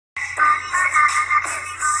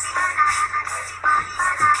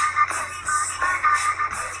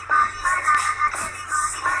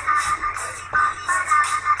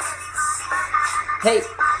Hey.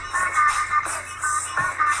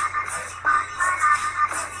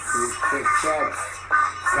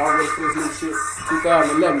 Y'all ready for this new shit?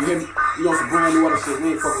 2011, you hear me? You know some brand new other shit. We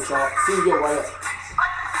ain't fuck with y'all. See you right up.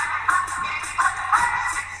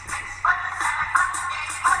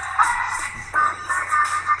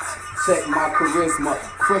 Check my charisma,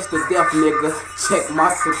 fresh to death, nigga. Check my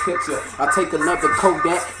picture. I take another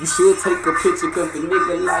Kodak. You should take a picture, cause the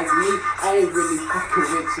nigga like me, I ain't really fucking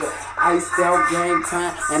with you. Iced out game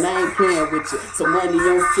time, and I ain't playing with you. So money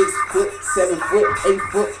on 6 foot, 7 foot, 8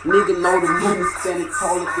 foot. Nigga know the money standing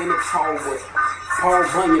taller than a tall wood. Paul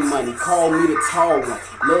Bunyan money, call me the tall one.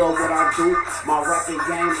 Love what I do, my rapping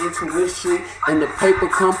game, intuition, and the paper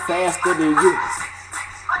come faster than you.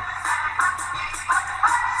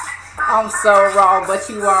 I'm so raw, but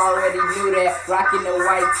you already knew that. Rocking the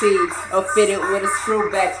white tee, fitted with a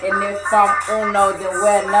screw back. And if I'm Uno, then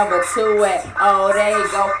where number 2 at? Oh, there you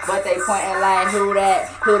go. But they pointing like, who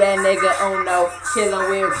that? Who that nigga Uno? Chillin'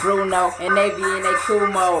 with Bruno, and they be in they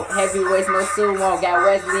cool mode. Heavyweights, no sumo. Got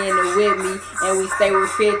Wesley in it with me, and we stay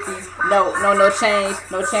with 50s. No change.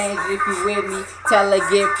 No change if you with me. Tell her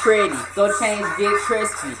get pretty. Go change, get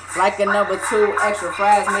crispy. Like a number 2, extra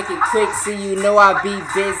fries, make it quick. See, you know I be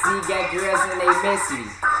busy. Got girls and they miss me.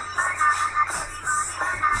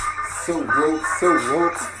 So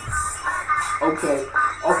woke. Okay.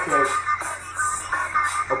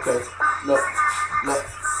 Look.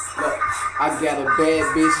 I got a bad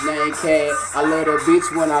bitch named Cab. I love the bitch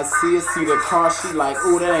when I see her, see the car, she like,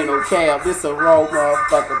 ooh, that ain't no cab. This a raw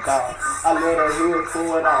motherfucker dog. I love the hood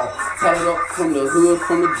for it all. Tell it up from the hood,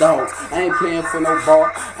 from the dogs. I ain't playing for no bar.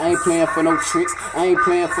 I ain't playing for no tricks. I ain't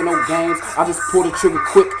playing for no games. I just pull the trigger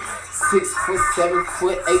quick. 6 foot, 7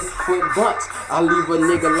 foot, 8 foot bunch. I leave a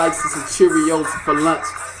nigga like some Cheerios for lunch.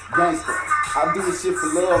 Gangster. I do this shit for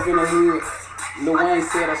love in the hood. Lil Wayne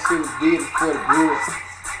said that shit was good for the good.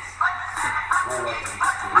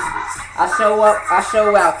 I show up, I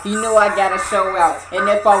show out. You know I gotta show out. And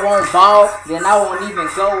if I won't ball, then I won't even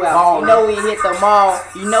go out. You know we hit the mall.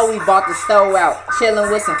 You know we bought the stove out.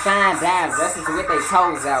 Chillin' with some fine dimes, dresses with they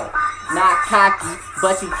toes out. Not cocky,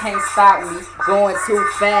 but you can't stop me. Going too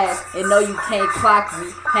fast, and no you can't clock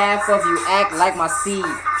me. Half of you act like my seed,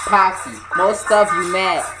 Pocky. Most of you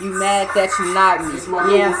mad that you not me.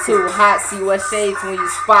 Yeah, I'm too hot, see what shades when you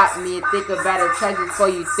spot me. And think about it twice before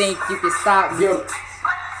you think you can stop me. Yo.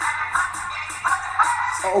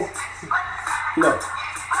 Oh, look.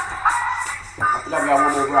 I think I got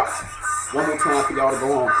one more rock. One more time for y'all to go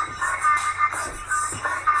on.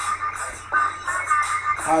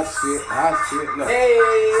 Hot shit, look. Hey.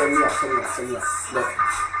 Set me up. Look.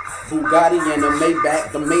 Bugatti and the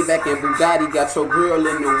Maybach and Bugatti got your girl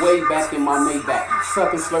in the way back in my Maybach.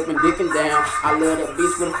 Sucking, slurping, dicking down. I love that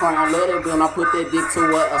bitch with a frown. Love that bill. I put that dick to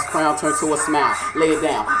a frown, turn to a smile. Lay it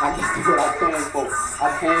down. I guess that's what I came for.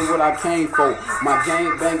 What I came for. My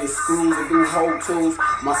gang banging screws and do whole tools.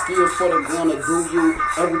 My skills for the gun to do you.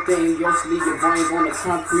 Everything in your sleeve, your brains on the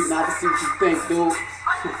concrete. Now to see what you think, dude.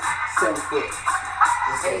 7 foot.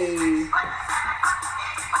 Hey.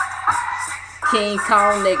 King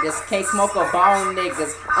Kong niggas, can't smoke a bone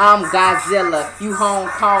niggas. I'm Godzilla, you Hong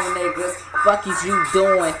Kong niggas. Fuck is you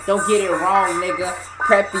doing? Don't get it wrong, nigga.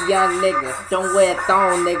 Preppy young nigga, don't wear a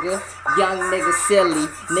thong, nigga. Young nigga silly,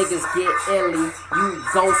 niggas get illy. You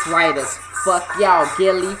ghost writers, fuck y'all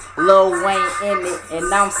Gilly. Lil Wayne in it,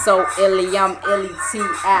 and I'm so illy. I'm illy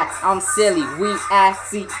T.I. I'm silly. We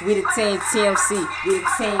the team TMC. We the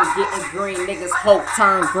team getting green. Niggas hope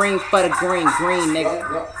turn green for the green nigga.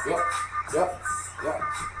 Yep.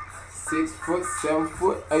 6 foot, 7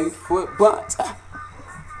 foot, 8 foot bunch.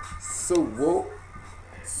 So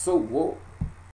woke.